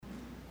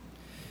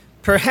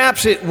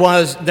Perhaps it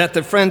was that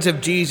the friends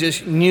of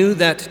Jesus knew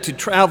that to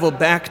travel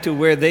back to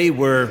where they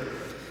were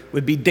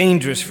would be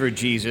dangerous for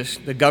Jesus.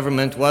 The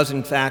government was,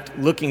 in fact,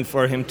 looking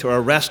for him to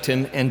arrest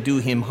him and do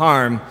him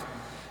harm.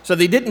 So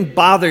they didn't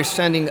bother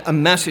sending a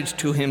message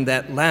to him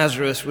that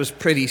Lazarus was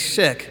pretty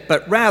sick,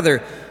 but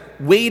rather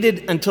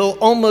waited until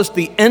almost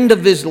the end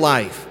of his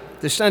life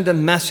to send a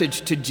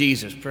message to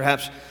Jesus,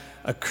 perhaps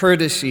a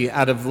courtesy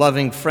out of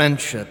loving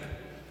friendship,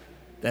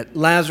 that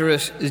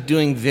Lazarus is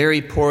doing very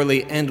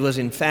poorly and was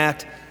in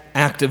fact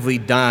actively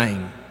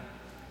dying.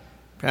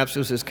 Perhaps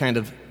this is kind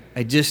of,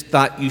 I just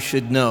thought you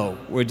should know.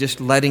 We're just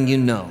letting you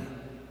know.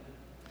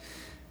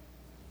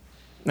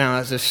 Now,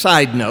 as a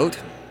side note,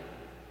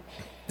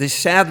 this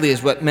sadly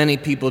is what many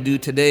people do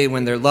today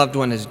when their loved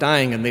one is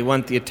dying and they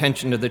want the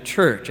attention of the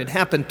church. It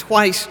happened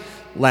twice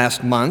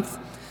last month.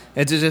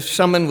 It's as if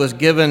someone was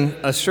given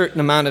a certain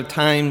amount of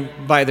time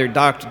by their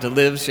doctor to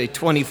live, say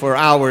 24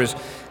 hours,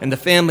 and the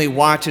family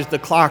watches the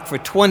clock for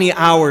 20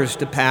 hours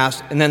to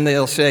pass, and then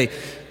they'll say,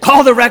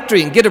 call the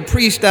rectory and get a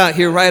priest out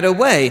here right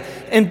away.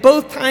 And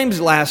both times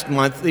last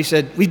month, they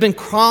said, we've been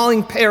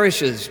calling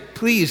parishes.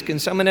 Please, can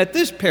someone at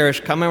this parish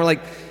come? And we're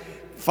like,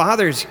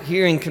 Father's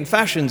hearing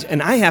confessions,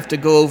 and I have to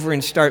go over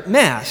and start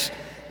Mass.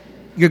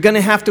 You're going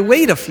to have to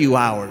wait a few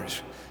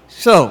hours.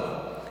 So,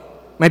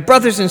 my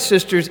brothers and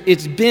sisters,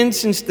 it's been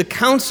since the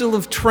Council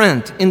of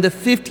Trent in the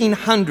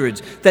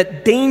 1500s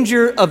that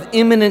danger of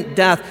imminent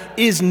death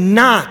is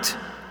not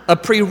a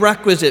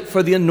prerequisite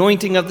for the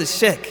anointing of the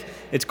sick.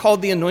 It's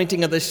called the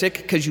anointing of the sick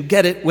because you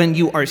get it when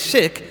you are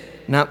sick,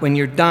 not when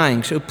you're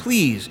dying. So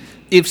please,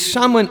 if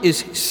someone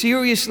is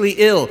seriously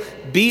ill,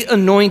 be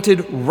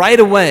anointed right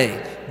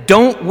away.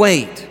 Don't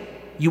wait.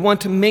 You want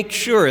to make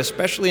sure,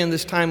 especially in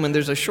this time when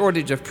there's a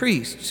shortage of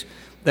priests,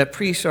 that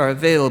priests are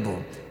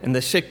available and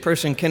the sick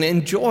person can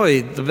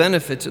enjoy the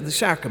benefits of the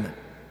sacrament.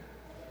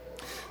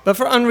 But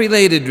for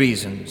unrelated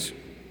reasons,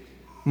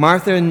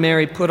 Martha and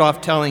Mary put off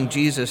telling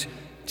Jesus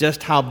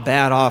just how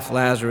bad off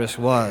Lazarus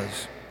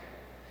was.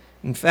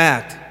 In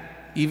fact,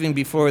 even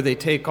before Jesus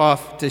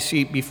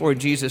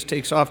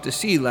takes off to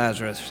see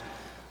Lazarus,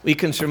 we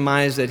can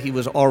surmise that he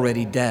was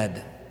already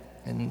dead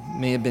and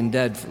may have been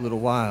dead for a little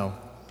while.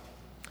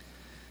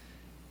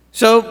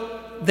 So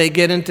they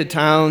get into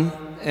town,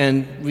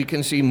 and we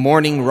can see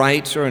mourning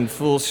rites are in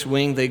full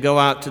swing. They go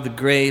out to the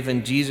grave,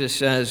 and Jesus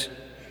says,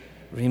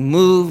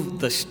 remove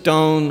the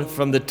stone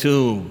from the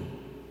tomb.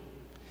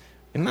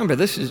 Remember,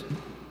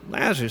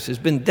 Lazarus has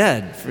been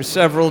dead for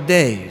several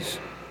days.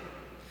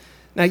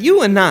 Now,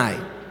 you and I,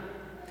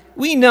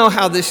 we know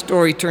how this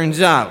story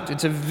turns out.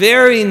 It's a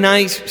very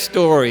nice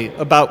story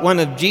about one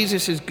of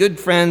Jesus' good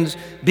friends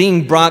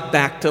being brought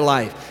back to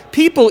life.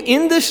 People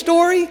in this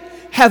story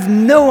have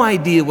no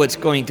idea what's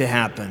going to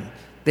happen.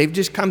 They've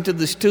just come to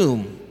this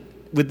tomb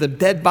with the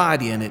dead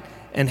body in it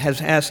and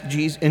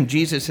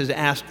Jesus has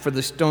asked for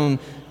the stone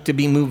to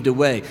be moved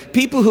away.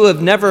 People who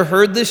have never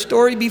heard this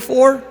story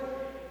before,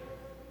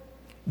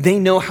 they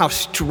know how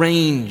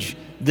strange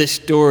this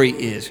story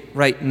is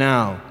right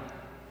now.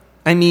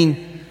 I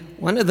mean,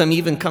 one of them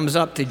even comes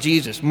up to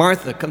Jesus.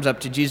 Martha comes up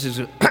to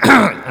Jesus.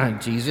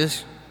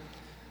 Jesus,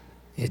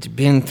 it's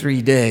been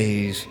 3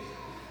 days.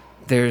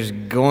 There's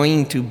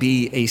going to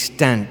be a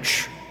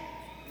stench.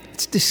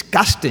 It's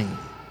disgusting.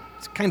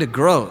 It's kind of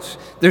gross.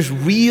 There's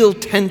real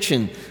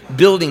tension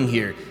building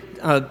here.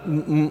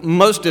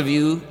 Most of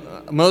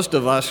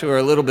us who are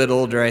a little bit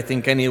older, I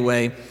think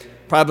anyway,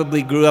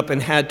 probably grew up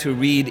and had to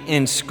read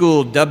in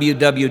school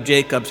W.W.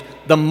 Jacobs'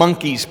 The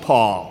Monkey's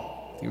Paw.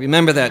 You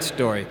remember that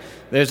story?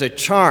 There's a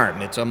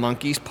charm, it's a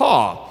monkey's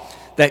paw,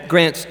 that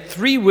grants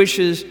 3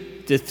 wishes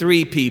to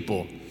 3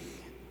 people.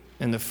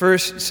 And the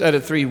first set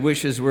of 3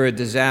 wishes were a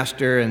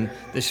disaster, and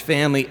this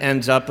family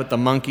ends up with the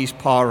monkey's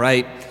paw,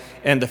 right?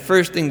 And the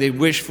first thing they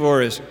wish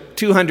for is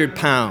 200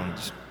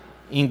 pounds,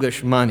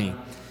 English money.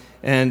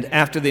 And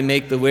after they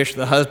make the wish,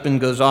 the husband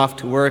goes off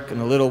to work,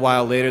 and a little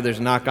while later there's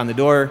a knock on the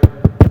door,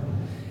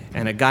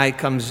 and a guy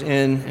comes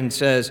in and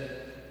says,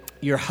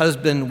 your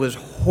husband was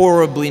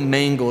horribly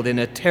mangled in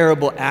a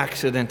terrible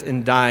accident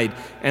and died,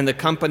 and the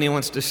company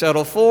wants to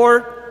settle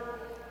for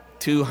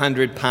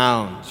 200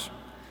 pounds.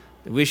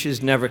 The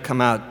wishes never come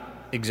out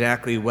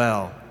exactly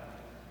well.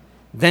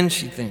 Then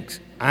she thinks,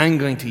 I'm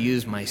going to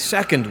use my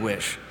second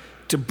wish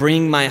to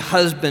bring my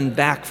husband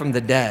back from the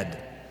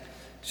dead.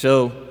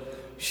 So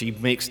she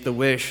makes the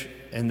wish,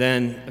 and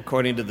then,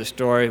 according to the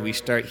story, we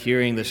start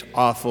hearing this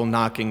awful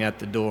knocking at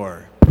the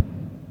door.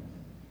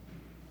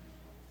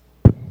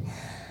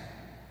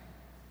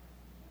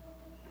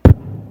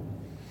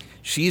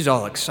 She's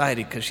all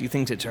excited because she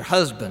thinks it's her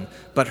husband,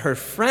 but her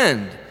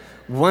friend,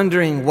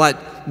 wondering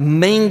what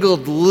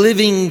mangled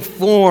living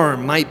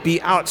form might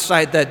be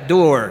outside that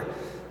door,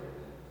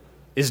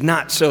 is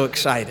not so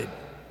excited.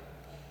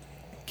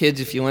 Kids,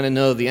 if you want to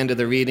know the end of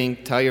the reading,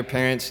 tell your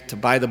parents to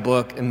buy the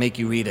book and make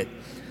you read it.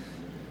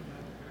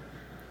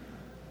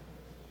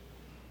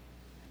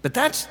 But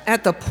that's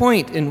at the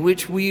point in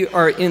which we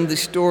are in the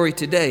story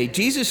today.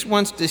 Jesus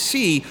wants to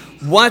see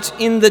what's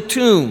in the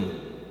tomb.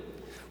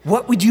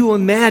 What would you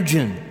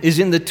imagine is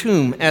in the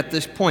tomb at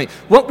this point?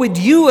 What would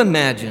you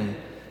imagine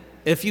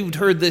if you'd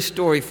heard this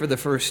story for the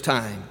first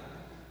time?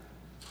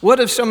 What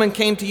if someone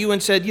came to you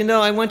and said,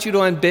 I want you to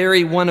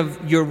unbury one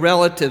of your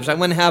relatives. I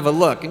want to have a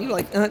look. And you're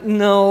like,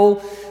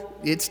 no,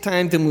 it's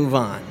time to move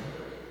on.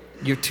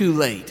 You're too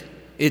late.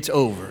 It's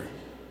over.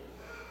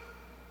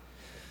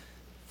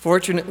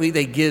 Fortunately,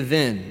 they give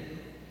in.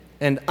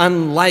 And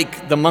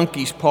unlike the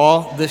monkey's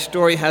paw, this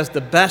story has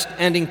the best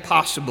ending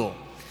possible.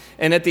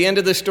 And at the end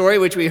of the story,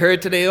 which we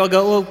heard today, I'll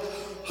go,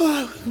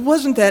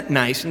 wasn't that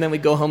nice? And then we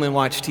go home and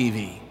watch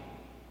TV.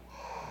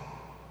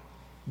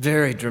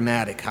 Very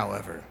dramatic,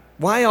 however.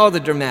 Why all the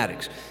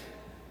dramatics?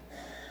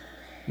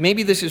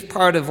 Maybe this is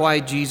part of why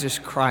Jesus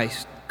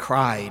Christ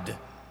cried.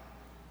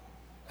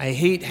 I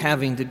hate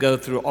having to go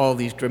through all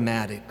these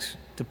dramatics,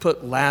 to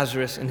put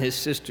Lazarus and his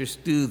sisters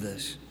through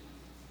this.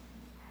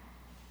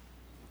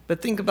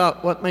 But think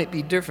about what might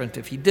be different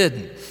if he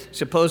didn't.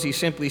 Suppose he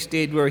simply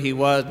stayed where he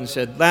was and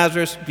said,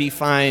 Lazarus, be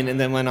fine, and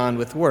then went on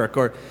with work.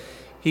 Or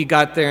he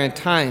got there in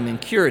time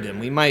and cured him.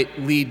 We might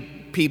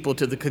lead people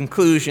to the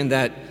conclusion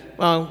that,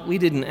 we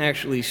didn't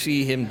actually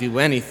see him do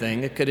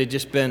anything. It could have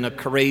just been a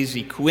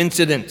crazy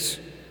coincidence,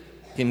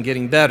 him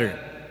getting better.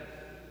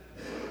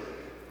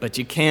 But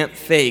you can't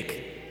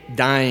fake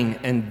dying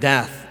and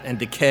death and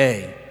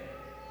decay.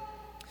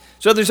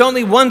 So there's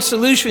only one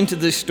solution to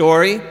this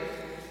story.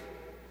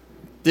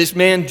 This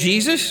man,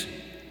 Jesus,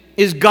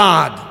 is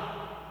God.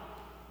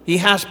 He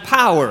has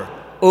power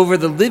over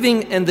the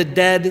living and the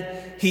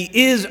dead. He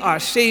is our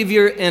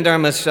Savior and our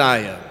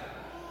Messiah.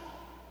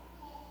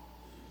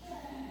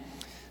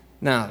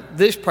 Now,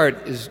 this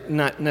part is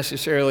not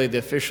necessarily the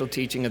official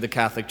teaching of the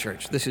Catholic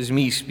Church. This is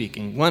me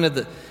speaking. One of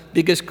the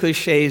biggest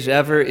cliches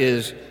ever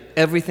is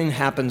everything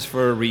happens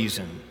for a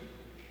reason.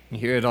 You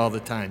hear it all the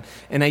time.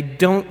 And I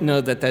don't know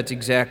that that's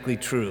exactly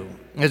true.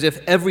 As if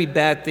every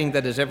bad thing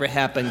that has ever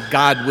happened,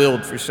 God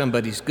willed for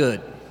somebody's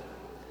good.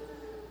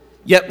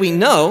 Yet we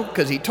know,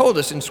 because he told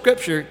us in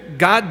Scripture,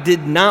 God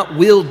did not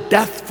will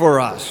death for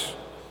us.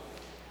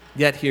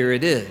 Yet here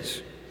it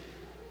is.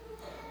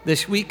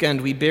 This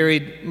weekend we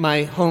buried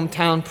my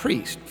hometown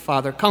priest,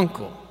 Father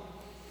Kunkel.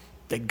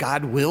 Did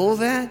God will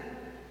that?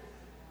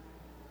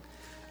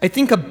 I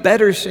think a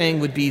better saying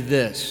would be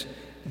this: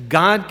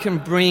 God can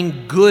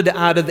bring good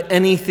out of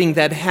anything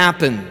that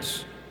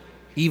happens,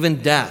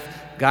 even death.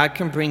 God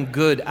can bring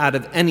good out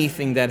of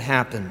anything that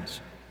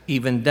happens,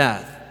 even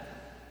death.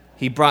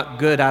 He brought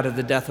good out of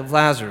the death of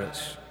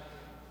Lazarus.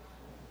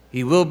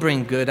 He will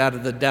bring good out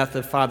of the death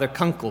of Father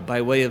Kunkel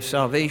by way of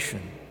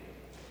salvation.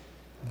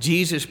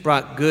 Jesus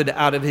brought good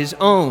out of his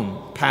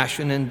own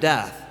passion and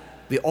death,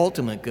 the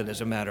ultimate good,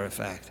 as a matter of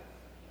fact.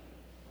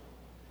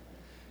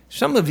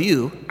 Some of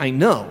you, I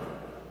know,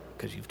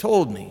 because you've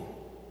told me,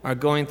 are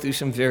going through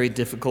some very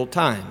difficult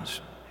times.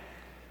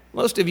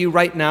 Most of you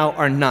right now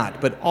are not,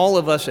 but all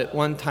of us at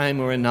one time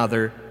or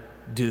another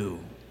do.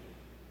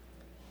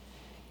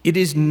 It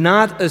is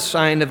not a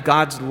sign of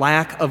God's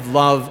lack of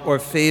love or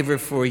favor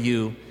for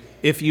you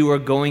if you are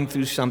going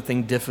through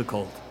something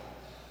difficult.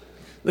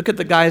 Look at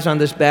the guys on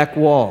this back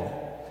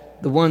wall,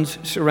 the ones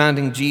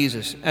surrounding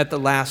Jesus at the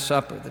Last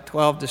Supper, the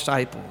 12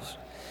 disciples.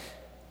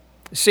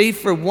 Save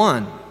for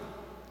one,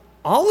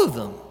 all of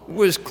them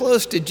were as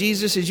close to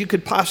Jesus as you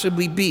could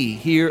possibly be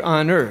here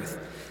on earth.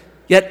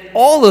 Yet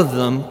all of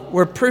them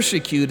were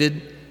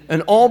persecuted,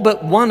 and all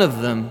but one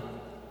of them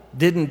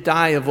didn't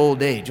die of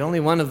old age. Only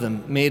one of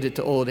them made it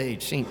to old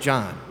age, St.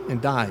 John,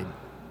 and died.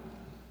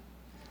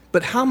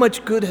 But how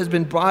much good has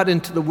been brought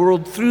into the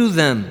world through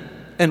them,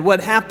 and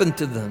what happened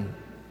to them?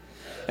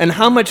 And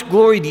how much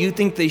glory do you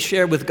think they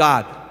share with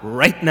God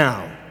right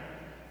now?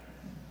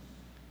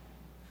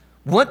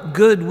 What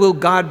good will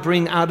God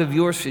bring out of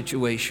your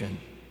situation?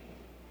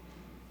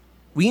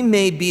 We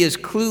may be as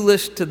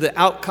clueless to the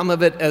outcome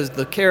of it as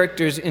the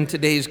characters in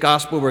today's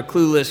gospel were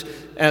clueless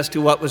as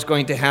to what was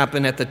going to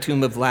happen at the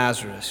tomb of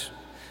Lazarus.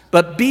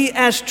 But be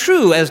as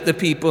true as the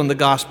people in the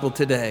gospel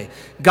today.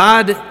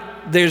 God,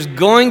 there's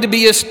going to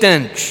be a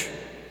stench,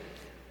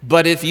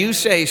 but if you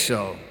say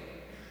so,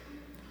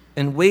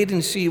 and wait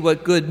and see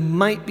what good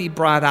might be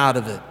brought out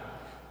of it.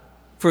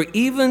 For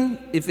even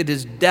if it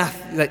is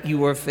death that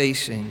you are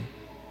facing,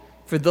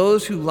 for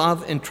those who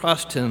love and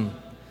trust him,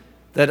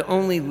 that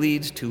only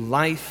leads to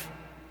life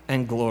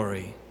and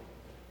glory.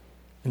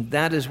 And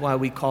that is why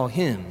we call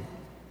him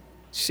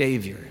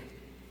Savior.